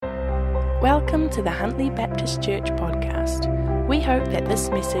Welcome to the Huntly Baptist Church podcast. We hope that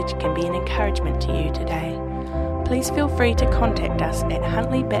this message can be an encouragement to you today. Please feel free to contact us at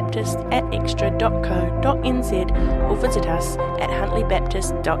huntlybaptist@extra.co.nz or visit us at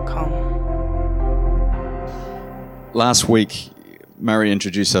huntlybaptist.com. Last week, Murray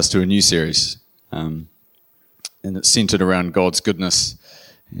introduced us to a new series, and it's centered around God's goodness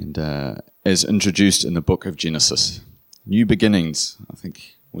and as introduced in the book of Genesis. New beginnings, I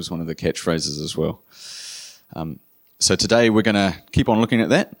think, was one of the catchphrases as well. So today we're going to keep on looking at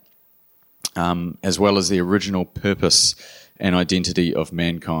that, as well as the original purpose and identity of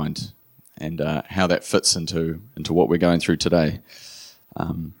mankind and how that fits into what we're going through today.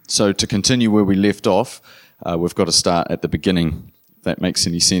 So to continue where we left off, we've got to start at the beginning, if that makes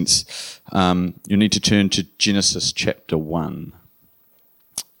any sense. You need to turn to Genesis chapter 1.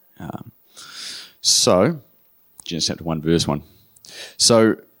 So, Genesis chapter 1, verse 1.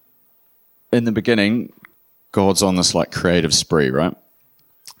 So, in the beginning, God's on this creative spree, right?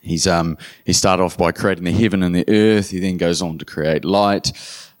 He started off by creating the heaven and the earth. He then goes on to create light,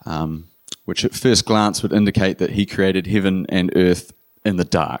 which at first glance would indicate that he created heaven and earth in the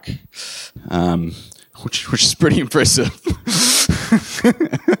dark, which is pretty impressive.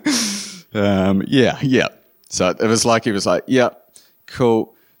 Yeah. So it was like he was like, yeah,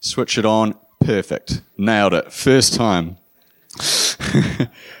 cool, switch it on, perfect, nailed it, first time.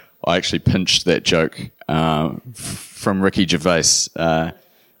 I actually pinched that joke from Ricky Gervais,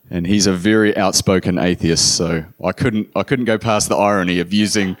 and he's a very outspoken atheist, so I couldn't go past the irony of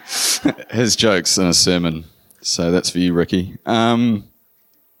using his jokes in a sermon. So that's for you, Ricky.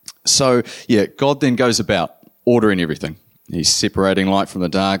 So God then goes about ordering everything. He's separating light from the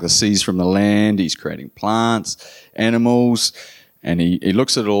dark, the seas from the land. He's creating plants, animals, and he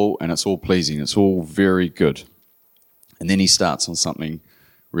looks at it all, and it's all pleasing. It's all very good. And then he starts on something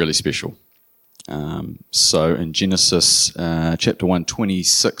really special. So in Genesis chapter 1,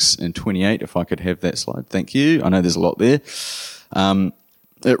 26 and 28, if I could have that slide. Thank you. I know there's a lot there.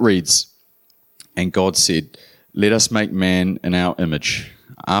 It reads, "And God said, let us make man in our image,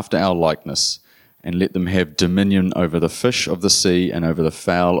 after our likeness, and let them have dominion over the fish of the sea, and over the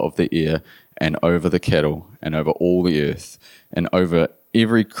fowl of the air, and over the cattle, and over all the earth, and over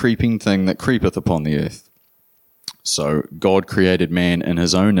every creeping thing that creepeth upon the earth. So God created man in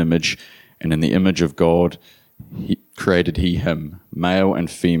his own image, and in the image of God created he him. Male and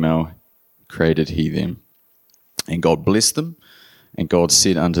female created he them. And God blessed them, and God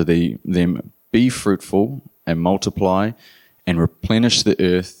said unto them, be fruitful, and multiply, and replenish the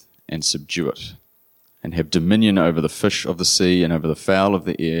earth, and subdue it, and have dominion over the fish of the sea, and over the fowl of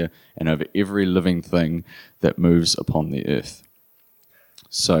the air, and over every living thing that moves upon the earth."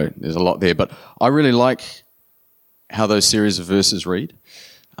 So there's a lot there, but I really like how those series of verses read.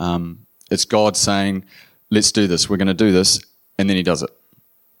 It's God saying, let's do this, we're going to do this, and then he does it.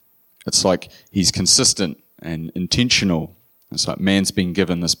 It's like he's consistent and intentional. It's like man's been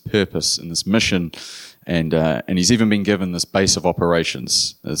given this purpose and this mission, and he's even been given this base of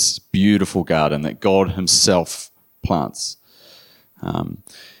operations, this beautiful garden that God himself plants.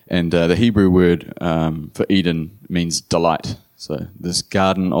 And the Hebrew word for Eden means delight. So this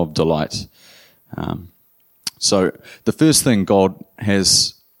garden of delight. So the first thing God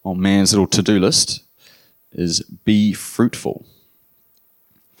has on man's little to-do list is be fruitful.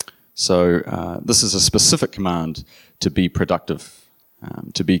 So this is a specific command to be productive,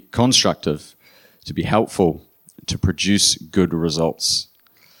 to be constructive, to be helpful, to produce good results.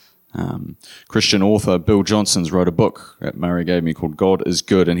 Christian author Bill Johnson's wrote a book that Murray gave me called God is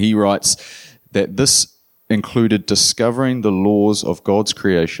Good, and he writes that this included discovering the laws of God's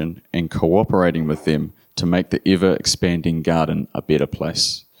creation and cooperating with them to make the ever-expanding garden a better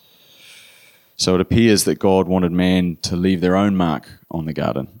place. So it appears that God wanted man to leave their own mark on the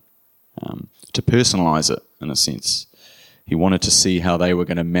garden, to personalize it in a sense. He wanted to see how they were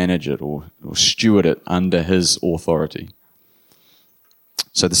going to manage it or steward it under his authority.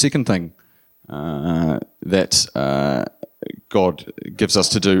 So the second thing that God gives us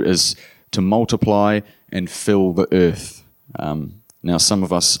to do is to multiply and fill the earth. Now, some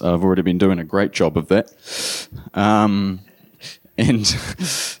of us have already been doing a great job of that.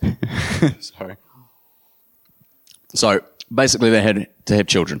 Sorry. So basically they had to have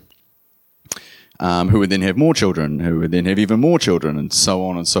children, who would then have more children, who would then have even more children, and so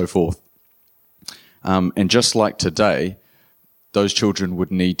on and so forth. And just like today, those children would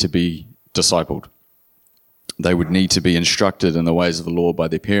need to be discipled. They would need to be instructed in the ways of the Lord by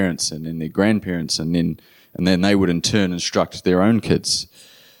their parents and then their grandparents, and then they would in turn instruct their own kids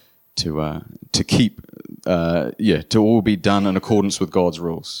to keep to all be done in accordance with God's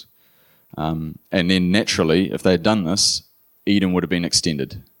rules. And then naturally, if they had done this, Eden would have been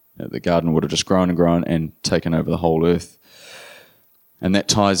extended. The garden would have just grown and grown and taken over the whole earth. And that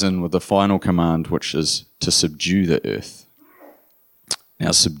ties in with the final command, which is to subdue the earth.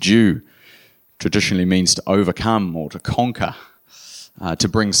 Now, subdue traditionally means to overcome or to conquer, to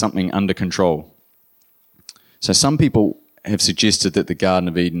bring something under control. So some people have suggested that the Garden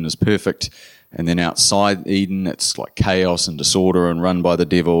of Eden is perfect, and then outside Eden it's like chaos and disorder and run by the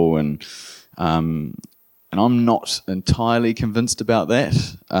devil, and I'm not entirely convinced about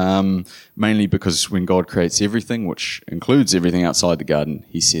that, mainly because when God creates everything, which includes everything outside the garden,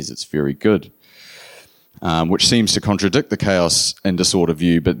 he says it's very good, which seems to contradict the chaos and disorder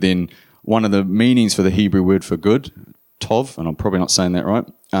view. But then one of the meanings for the Hebrew word for good, tov, and I'm probably not saying that right,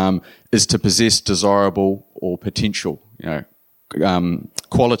 is to possess desirable or potential,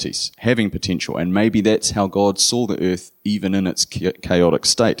 qualities, having potential. And maybe that's how God saw the earth even in its chaotic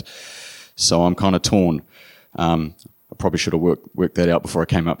state. So I'm kind of torn. I probably should have worked that out before I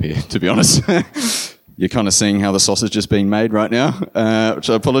came up here, to be honest. You're kind of seeing how the sausage is being made right now, which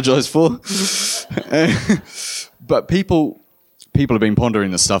I apologise for. But people have been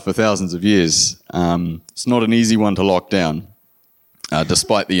pondering this stuff for thousands of years. It's not an easy one to lock down,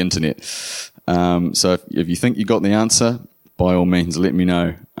 despite the internet. So if you think you got the answer, by all means, let me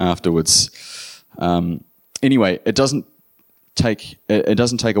know afterwards. Anyway, it doesn't take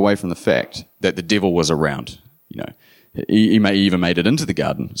away from the fact that the devil was around. He may even made it into the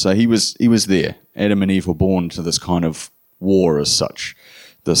garden, so he was there. Adam and Eve were born to this kind of war, as such,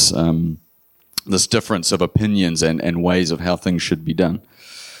 this difference of opinions and ways of how things should be done.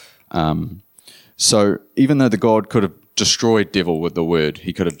 So even though the God could have destroyed devil with the word,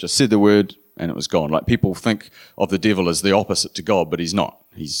 he could have just said the word and it was gone. Like, people think of the devil as the opposite to God, but he's not.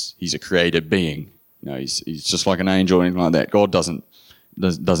 He's a created being. He's just like an angel or anything like that. God doesn't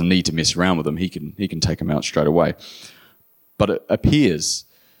need to mess around with him. He can take him out straight away. But it appears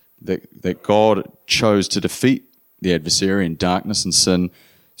that God chose to defeat the adversary in darkness and sin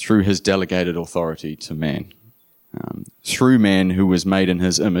through his delegated authority to man. Through man who was made in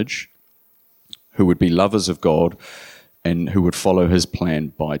his image, who would be lovers of God and who would follow his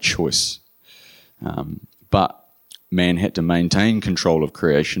plan by choice. But man had to maintain control of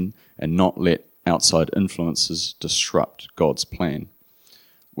creation and not let outside influences disrupt God's plan,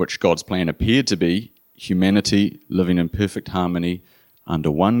 which God's plan appeared to be humanity living in perfect harmony under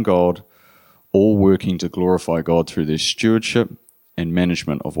one God, all working to glorify God through their stewardship and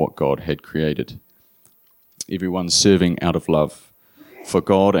management of what God had created. Everyone serving out of love for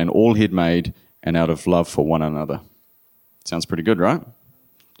God and all he'd made, and out of love for one another. Sounds pretty good, right?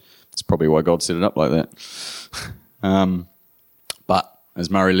 That's probably why God set it up like that. But as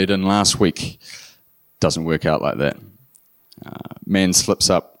Murray led in last week, doesn't work out like that. Man slips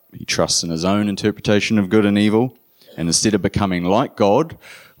up. He trusts in his own interpretation of good and evil, and instead of becoming like God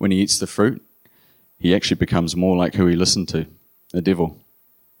when he eats the fruit, he actually becomes more like who he listened to, the devil.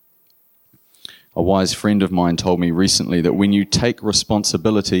 A wise friend of mine told me recently that when you take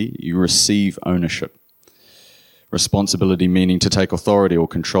responsibility, you receive ownership. Responsibility meaning to take authority or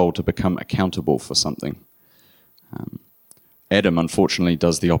control, to become accountable for something. Adam, unfortunately,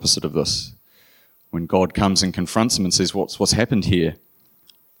 does the opposite of this. When God comes and confronts him and says, what's happened here?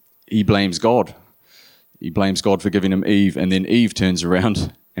 He blames God. He blames God for giving him Eve, and then Eve turns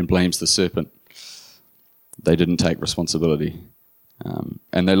around and blames the serpent. They didn't take responsibility.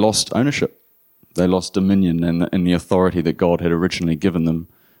 And they lost ownership. They lost dominion and the authority that God had originally given them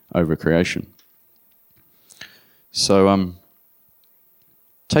over creation. So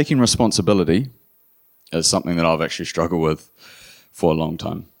taking responsibility is something that I've actually struggled with for a long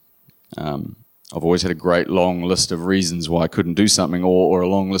time. I've always had a great long list of reasons why I couldn't do something, or a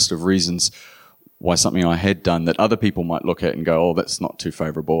long list of reasons why something I had done that other people might look at and go, oh, that's not too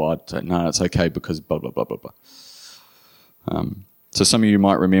favourable. I'd say, no, it's okay because blah, blah, blah, blah, blah. So some of you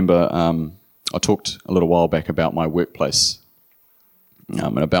might remember I talked a little while back about my workplace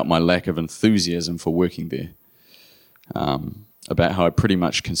and about my lack of enthusiasm for working there, about how I pretty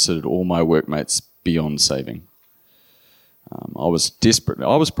much considered all my workmates beyond saving. I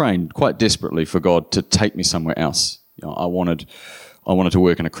was praying quite desperately for God to take me somewhere else. I wanted to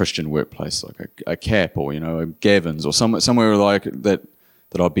work in a Christian workplace, like a CAP or a Gavin's or somewhere like that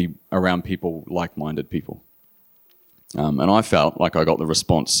I'd be around people, like-minded people. And I felt like I got the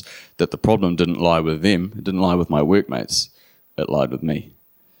response that the problem didn't lie with them, it didn't lie with my workmates, it lied with me.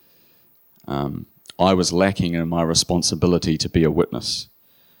 I was lacking in my responsibility to be a witness,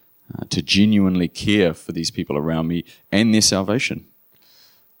 to genuinely care for these people around me and their salvation.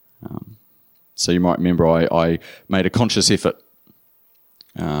 So you might remember I made a conscious effort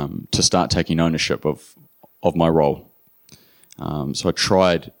to start taking ownership of my role. So I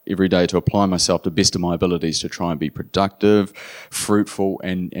tried every day to apply myself to the best of my abilities to try and be productive, fruitful,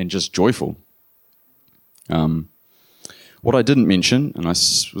 and just joyful. What I didn't mention, and I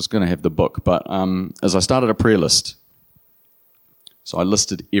was going to have the book, but as I started a prayer list. So I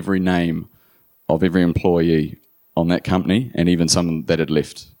listed every name of every employee on that company and even some that had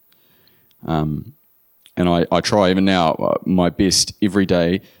left. And I try even now my best every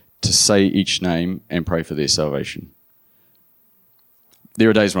day to say each name and pray for their salvation. There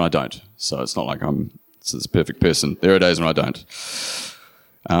are days when I don't, so it's not like I'm this perfect person. There are days when I don't.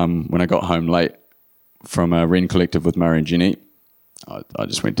 When I got home late from a Wren collective with Murray and Jenny, I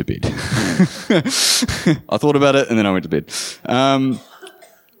just went to bed. I thought about it and then I went to bed.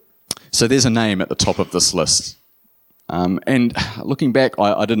 So there's a name at the top of this list. And looking back,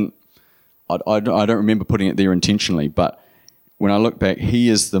 I don't remember putting it there intentionally, but when I look back, he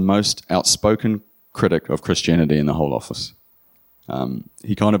is the most outspoken critic of Christianity in the whole office.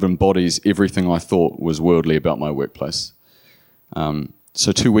 He kind of embodies everything I thought was worldly about my workplace.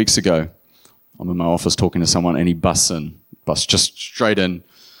 So 2 weeks ago, I'm in my office talking to someone, and he busts just straight in,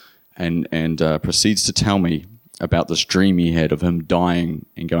 and proceeds to tell me about this dream he had of him dying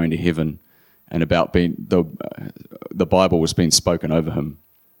and going to heaven, and about being the Bible was being spoken over him.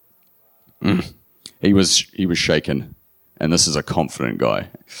 He was shaken, and this is a confident guy.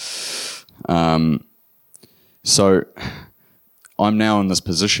 So I'm now in this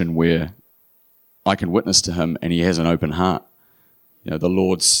position where I can witness to him, and he has an open heart. You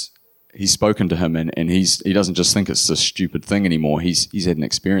know, he's spoken to him, and he doesn't just think it's a stupid thing anymore. He's had an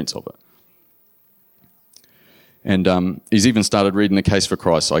experience of it. And he's even started reading The Case for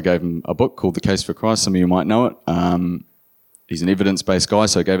Christ. I gave him a book called The Case for Christ. Some of you might know it. He's an evidence-based guy,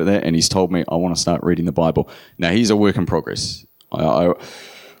 so I gave it that, and he's told me I want to start reading the Bible. Now, he's a work in progress. I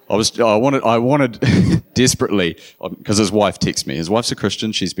wanted desperately, because his wife texted me. His wife's a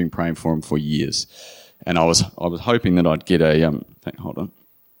Christian. She's been praying for him for years. And I was hoping that I'd get a... hold on.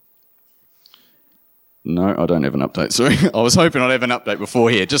 No, I don't have an update. Sorry. I was hoping I'd have an update before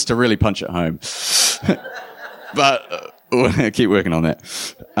here, just to really punch it home. But we'll keep working on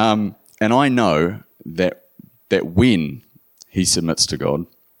that. And I know that when he submits to God,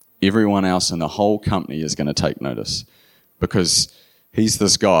 everyone else in the whole company is going to take notice, because he's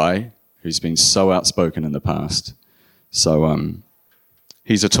this guy who's been so outspoken in the past. So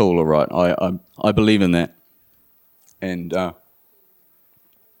he's a tool, all right. I believe in that. And I'm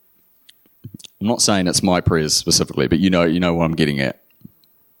not saying it's my prayers specifically, but you know what I'm getting at.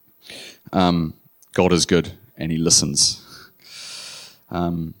 God is good, and he listens.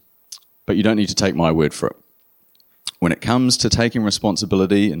 But you don't need to take my word for it. When it comes to taking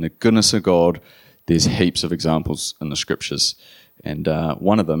responsibility and the goodness of God, there's heaps of examples in the scriptures. And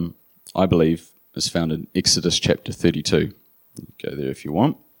one of them, I believe, is found in Exodus chapter 32. Go there if you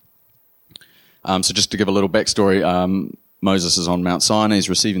want. So just to give a little backstory, Moses is on Mount Sinai, he's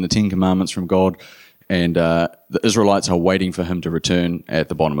receiving the 10 Commandments from God, and the Israelites are waiting for him to return at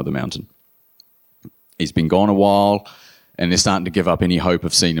the bottom of the mountain. He's been gone a while, and they're starting to give up any hope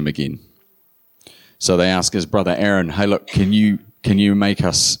of seeing him again. So they ask his brother Aaron, hey, look, can you make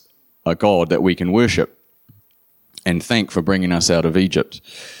us a god that we can worship and thank for bringing us out of Egypt?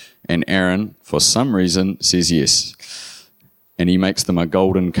 And Aaron, for some reason, says yes. And he makes them a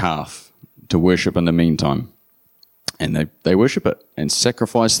golden calf to worship in the meantime. And they worship it and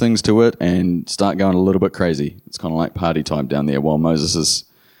sacrifice things to it and start going a little bit crazy. It's kind of like party time down there while Moses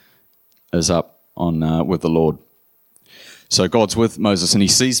is up on with the Lord. So God's with Moses and he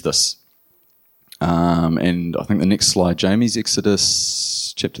sees this. And I think the next slide, Jamie's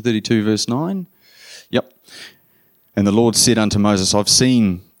Exodus chapter 32, verse 9. Yep. And the Lord said unto Moses, I've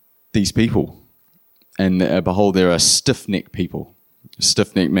seen these people, and behold, they're a stiff-necked people.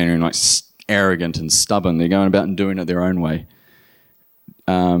 Stiff-necked meaning like arrogant and stubborn. They're going about and doing it their own way.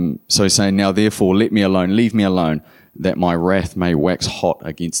 So he's saying, now therefore let me alone, leave me alone, that my wrath may wax hot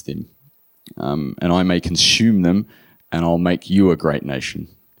against them, and I may consume them, and I'll make you a great nation.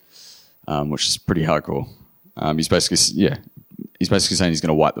 Which is pretty hardcore. He's basically saying he's going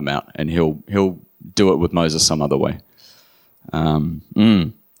to wipe them out, and he'll do it with Moses some other way.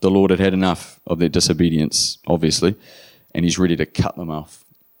 The Lord had enough of their disobedience, obviously, and he's ready to cut them off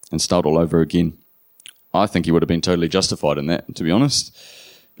and start all over again. I think he would have been totally justified in that, to be honest.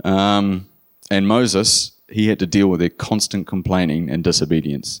 And Moses, he had to deal with their constant complaining and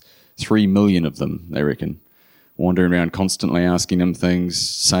disobedience. 3 million of them, they reckon. Wandering around constantly asking him things,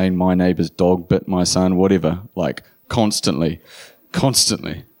 saying my neighbour's dog bit my son, whatever, like constantly.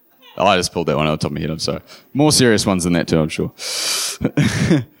 I just pulled that one out of the top of my head, I'm sorry. More serious ones than that too, I'm sure.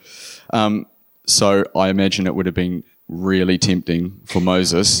 So I imagine it would have been really tempting for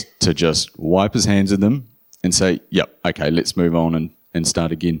Moses to just wipe his hands of them and say, yep, okay, let's move on and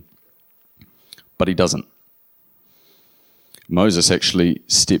start again. But he doesn't. Moses actually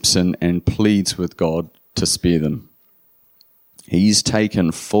steps in and pleads with God to spare them. He's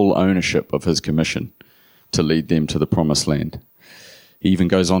taken full ownership of his commission to lead them to the promised land. He even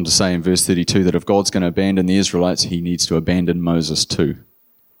goes on to say in verse 32 that if God's going to abandon the Israelites, he needs to abandon Moses too.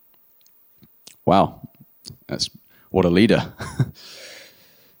 Wow, what a leader.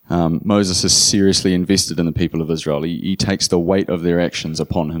 Moses is seriously invested in the people of Israel. He takes the weight of their actions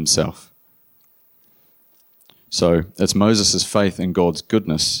upon himself. So it's Moses' faith in God's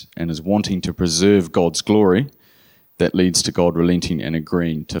goodness and his wanting to preserve God's glory that leads to God relenting and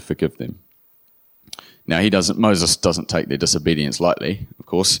agreeing to forgive them. Now, Moses doesn't take their disobedience lightly, of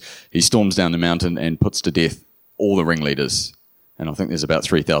course. He storms down the mountain and puts to death all the ringleaders. And I think there's about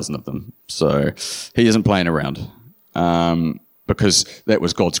 3,000 of them. So he isn't playing around because that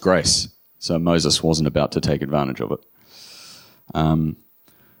was God's grace. So Moses wasn't about to take advantage of it.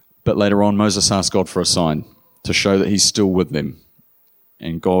 But later on, Moses asked God for a sign to show that he's still with them.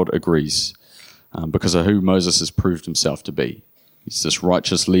 And God agrees because of who Moses has proved himself to be. He's this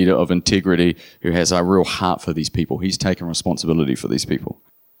righteous leader of integrity who has a real heart for these people. He's taken responsibility for these people,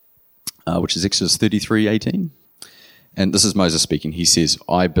 which is Exodus 33:18. And this is Moses speaking. He says,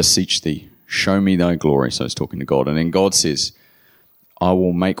 I beseech thee, show me thy glory. So he's talking to God. And then God says, I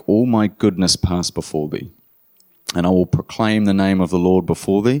will make all my goodness pass before thee, and I will proclaim the name of the Lord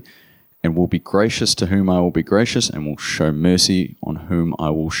before thee, and will be gracious to whom I will be gracious, and will show mercy on whom I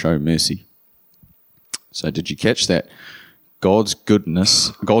will show mercy. So did you catch that? God's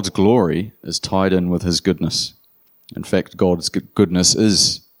goodness, God's glory is tied in with his goodness. In fact, God's goodness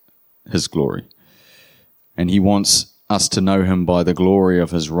is his glory. And he wants us to know him by the glory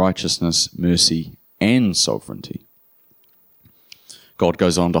of his righteousness, mercy, and sovereignty. God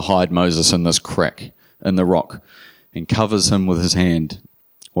goes on to hide Moses in this crack in the rock and covers him with his hand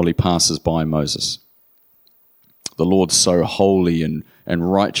while he passes by Moses. The Lord's so holy and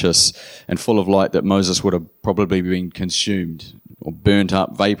righteous and full of light that Moses would have probably been consumed or burnt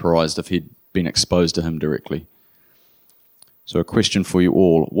up, vaporized if he'd been exposed to him directly. So a question for you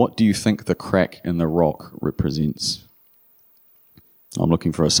all, what do you think the crack in the rock represents? I'm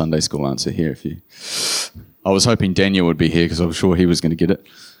looking for a Sunday school answer here. I was hoping Daniel would be here because I was sure he was going to get it.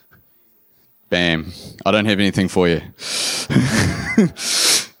 Bam. I don't have anything for you.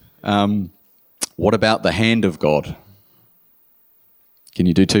 What about the hand of God? Can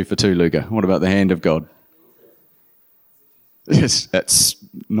you do 2 for 2, Luca? What about the hand of God? Yes, that's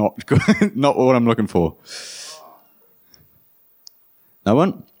not good. Not what I'm looking for. No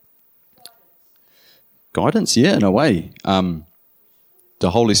one? Guidance, yeah, in a way.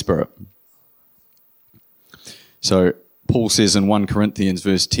 The Holy Spirit. So Paul says in 1 Corinthians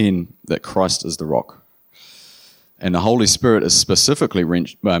verse 10 that Christ is the rock. And the Holy Spirit is specifically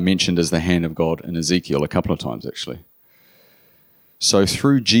mentioned as the hand of God in Ezekiel a couple of times, actually. So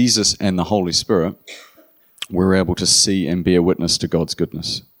through Jesus and the Holy Spirit, we're able to see and bear witness to God's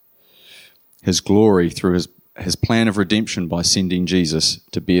goodness. His glory through his plan of redemption by sending Jesus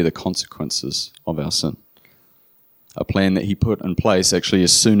to bear the consequences of our sin. A plan that he put in place actually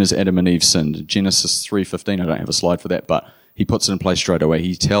as soon as Adam and Eve sinned. Genesis 3:15, I don't have a slide for that, but he puts it in place straight away.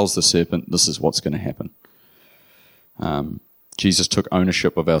 He tells the serpent, this is what's going to happen. Jesus took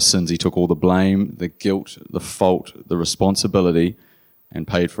ownership of our sins. He took all the blame, the guilt, the fault, the responsibility, and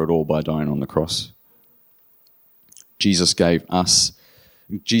paid for it all by dying on the cross. Jesus gave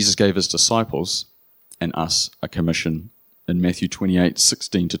his disciples and us a commission in Matthew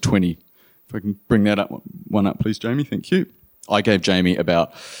 28:16-20. If I can bring that one up, please, Jamie. Thank you. I gave Jamie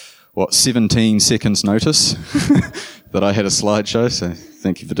about, 17 seconds notice that I had a slideshow, so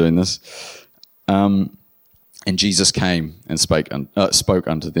thank you for doing this. And Jesus came and spoke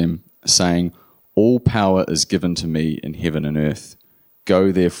unto them, saying, all power is given to me in heaven and earth.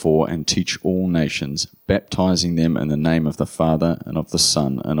 Go therefore and teach all nations, baptizing them in the name of the Father and of the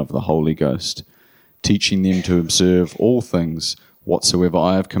Son and of the Holy Ghost, teaching them to observe all things whatsoever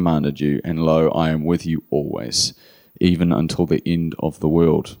I have commanded you, and lo, I am with you always, even until the end of the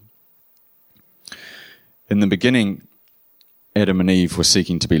world. In the beginning, Adam and Eve were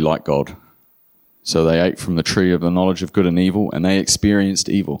seeking to be like God. So they ate from the tree of the knowledge of good and evil, and they experienced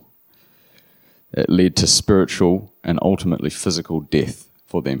evil. It led to spiritual and ultimately physical death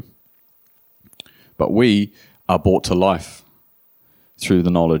for them. But we are brought to life through the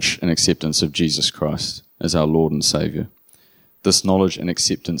knowledge and acceptance of Jesus Christ as our Lord and Saviour. This knowledge and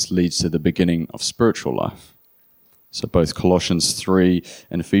acceptance leads to the beginning of spiritual life. So both Colossians 3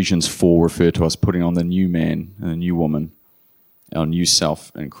 and Ephesians 4 refer to us putting on the new man and the new woman, our new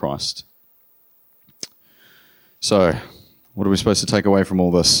self in Christ. So, what are we supposed to take away from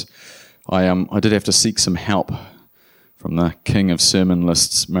all this? I did have to seek some help from the king of sermon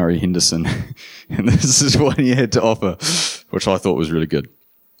lists, Murray Henderson, and this is what he had to offer, which I thought was really good.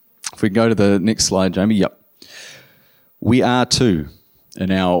 If we can go to the next slide, Jamie. Yep. We are too,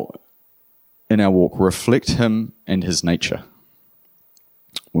 in our walk, reflect him and his nature.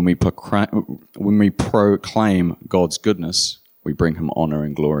 When we proclaim God's goodness, we bring him honor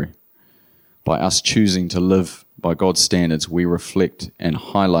and glory. By us choosing to live by God's standards, we reflect and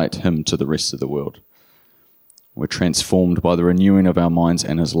highlight him to the rest of the world. We're transformed by the renewing of our minds,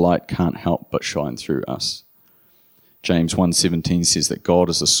 and his light can't help but shine through us. James 1:17 says that God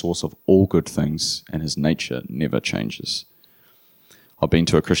is the source of all good things, and his nature never changes. I've been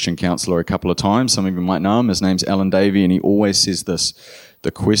to a Christian counselor a couple of times. Some of you might know him. His name's Alan Davey, and he always says this: the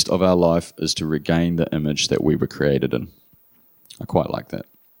quest of our life is to regain the image that we were created in. I quite like that.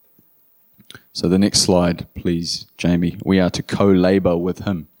 So the next slide, please, Jamie. We are to co-labor with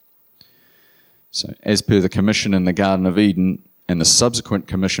him. So as per the commission in the Garden of Eden and the subsequent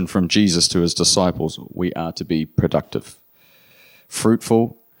commission from Jesus to his disciples, we are to be productive,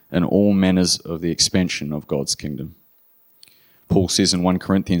 fruitful in all manners of the expansion of God's kingdom. Paul says in 1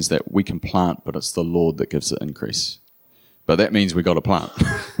 Corinthians that we can plant, but it's the Lord that gives the increase. But that means we've got to plant.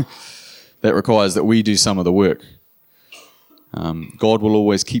 That requires that we do some of the work. God will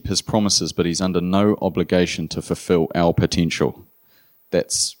always keep his promises, but he's under no obligation to fulfill our potential.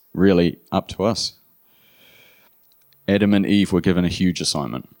 That's really up to us. Adam and Eve were given a huge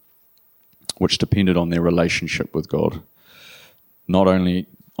assignment, which depended on their relationship with God, not only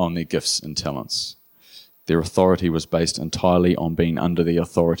on their gifts and talents. Their authority was based entirely on being under the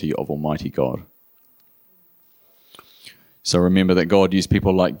authority of Almighty God. So remember that God used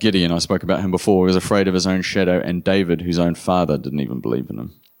people like Gideon, I spoke about him before, who was afraid of his own shadow, and David, whose own father didn't even believe in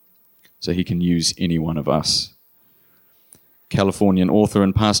him. So he can use any one of us. Californian author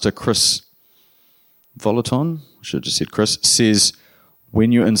and pastor Chris Volaton, I should have just said Chris, says,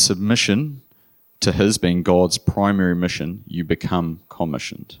 when you're in submission to his being God's primary mission, you become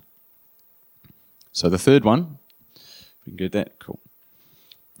commissioned. So the third one, if we can get that, cool.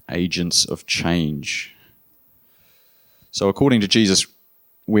 Agents of change. So according to Jesus,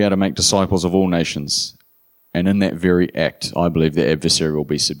 we are to make disciples of all nations. And in that very act, I believe the adversary will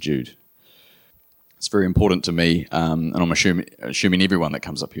be subdued. It's very important to me, and I'm assuming everyone that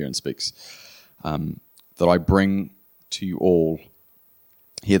comes up here and speaks, that I bring to you all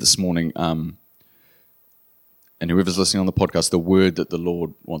here this morning, and whoever's listening on the podcast, the word that the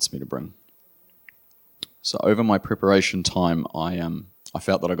Lord wants me to bring. So over my preparation time, I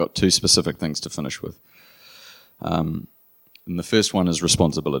felt that I got two specific things to finish with. And the first one is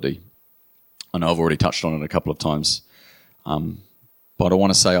responsibility. I know I've already touched on it a couple of times, but I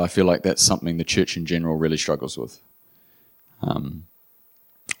want to say I feel like that's something the church in general really struggles with.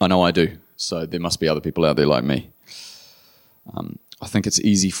 I know I do, so there must be other people out there like me. I think it's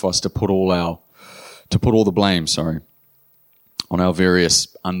easy for us to put all the blame, on our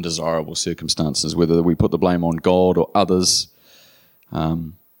various undesirable circumstances, whether we put the blame on God or others.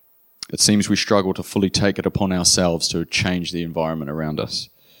 It seems we struggle to fully take it upon ourselves to change the environment around us.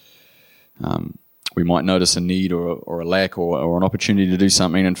 We might notice a need or a lack or an opportunity to do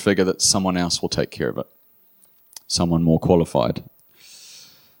something and figure that someone else will take care of it, someone more qualified.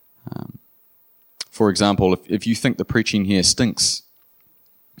 For example, if you think the preaching here stinks,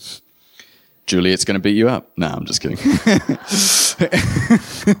 Juliet's going to beat you up. No, I'm just kidding.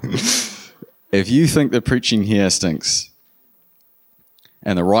 If you think the preaching here stinks,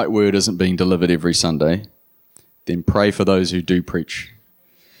 and the right word isn't being delivered every Sunday, then pray for those who do preach.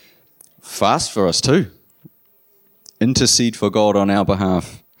 Fast for us too. Intercede for God on our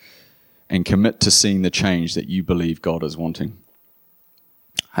behalf and commit to seeing the change that you believe God is wanting.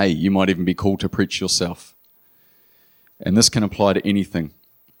 Hey, you might even be called to preach yourself. And this can apply to anything.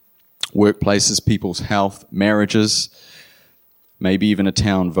 Workplaces, people's health, marriages, maybe even a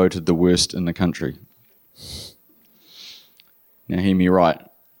town voted the worst in the country. Now hear me right,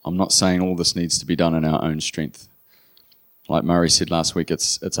 I'm not saying all this needs to be done in our own strength. Like Murray said last week,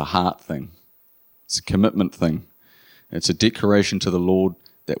 it's a heart thing. It's a commitment thing. It's a declaration to the Lord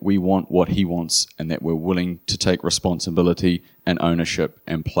that we want what he wants and that we're willing to take responsibility and ownership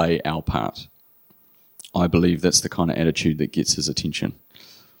and play our part. I believe that's the kind of attitude that gets his attention.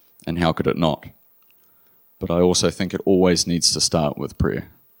 And how could it not? But I also think it always needs to start with prayer.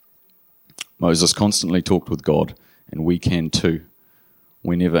 Moses constantly talked with God, and we can too,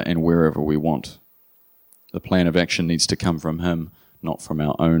 whenever and wherever we want. The plan of action needs to come from him, not from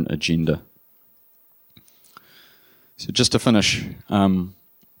our own agenda. So just to finish,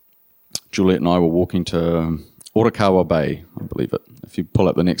 Juliet and I were walking to Orakawa Bay, I believe it. If you pull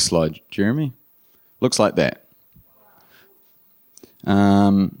up the next slide, Jeremy. Looks like that.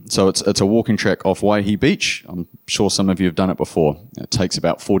 So it's a walking track off Waihi Beach. I'm sure some of you have done it before. It takes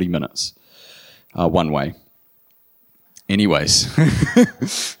about 40 minutes one way. Anyways,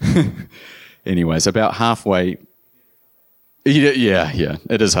 about halfway. Yeah,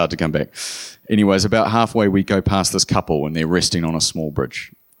 it is hard to come back. Anyways, about halfway we go past this couple and they're resting on a small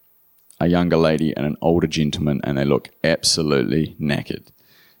bridge. A younger lady and an older gentleman, and they look absolutely knackered.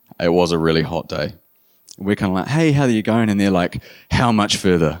 It was a really hot day. We're kind of like, hey, how are you going? And they're like, how much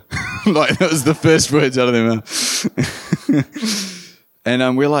further? Like, that was the first words out of their mouth.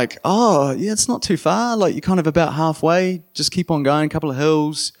 And we're like, oh, yeah, it's not too far. Like, you're kind of about halfway. Just keep on going, a couple of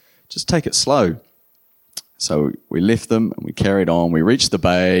hills. Just take it slow. So we left them and we carried on. We reached the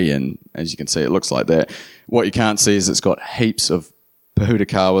bay, and as you can see, it looks like that. What you can't see is it's got heaps of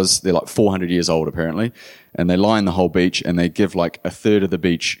pahutakawas. They're like 400 years old, apparently. And they line the whole beach, and they give like a third of the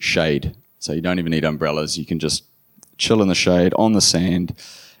beach shade. So you don't even need umbrellas. You can just chill in the shade, on the sand.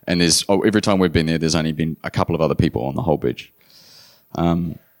 And every time we've been there, there's only been a couple of other people on the whole beach.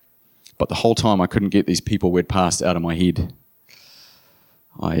 But the whole time I couldn't get these people we'd passed out of my head.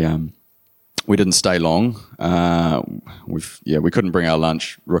 We didn't stay long. We couldn't bring our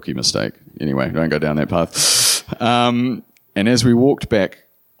lunch. Rookie mistake. Anyway, don't go down that path. And as we walked back,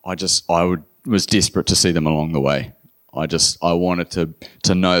 I was desperate to see them along the way. I wanted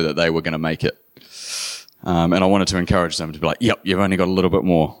to know that they were going to make it. And I wanted to encourage them to be like, yep, you've only got a little bit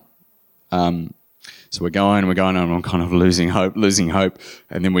more. So we're going, and I'm kind of losing hope.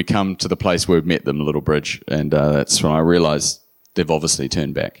 And then we come to the place where we've met them, the little bridge. And that's when I realised they've obviously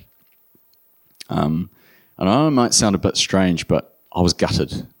turned back. And I know it might sound a bit strange, but I was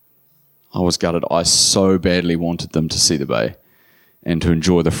gutted. I so badly wanted them to see the bay and to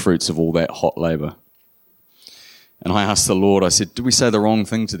enjoy the fruits of all that hot labour. And I asked the Lord, I said, did we say the wrong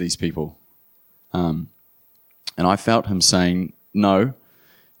thing to these people? And I felt him saying, no,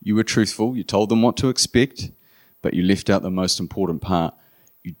 you were truthful. You told them what to expect, but you left out the most important part.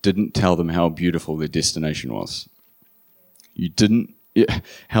 You didn't tell them how beautiful their destination was.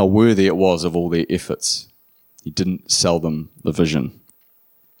 How worthy it was of all their efforts. You didn't sell them the vision.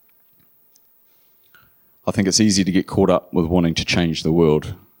 I think it's easy to get caught up with wanting to change the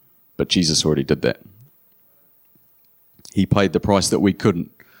world, but Jesus already did that. He paid the price that we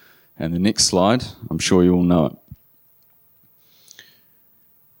couldn't. And the next slide, I'm sure you all know it.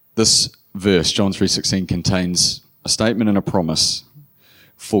 This verse, John 3:16, contains a statement and a promise.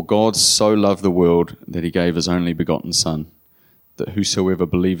 For God so loved the world that he gave his only begotten Son, that whosoever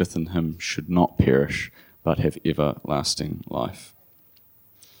believeth in him should not perish, but have everlasting life.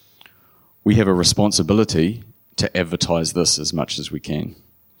 We have a responsibility to advertise this as much as we can,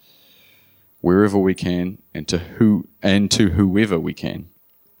 wherever we can, and to whoever we can.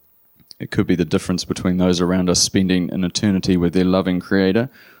 It could be the difference between those around us spending an eternity with their loving Creator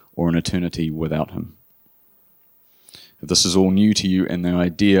or an eternity without him. If this is all new to you and the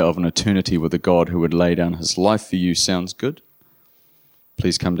idea of an eternity with a God who would lay down his life for you sounds good,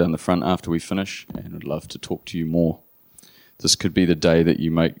 please come down the front after we finish, and I'd love to talk to you more. This could be the day that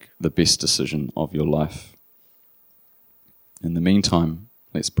you make the best decision of your life. In the meantime,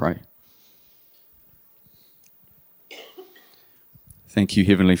 let's pray. Thank you,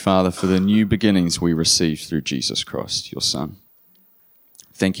 Heavenly Father, for the new beginnings we received through Jesus Christ, your Son.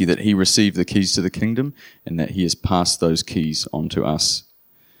 Thank you that he received the keys to the kingdom and that he has passed those keys on to us.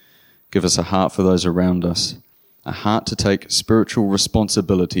 Give us a heart for those around us, a heart to take spiritual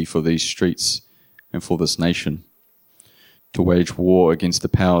responsibility for these streets and for this nation, to wage war against the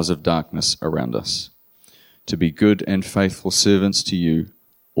powers of darkness around us, to be good and faithful servants to you,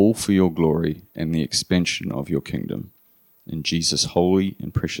 all for your glory and the expansion of your kingdom. In Jesus' holy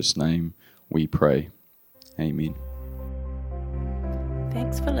and precious name we pray. Amen.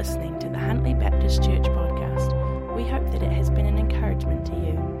 Thanks for listening to the Huntly Baptist Church podcast.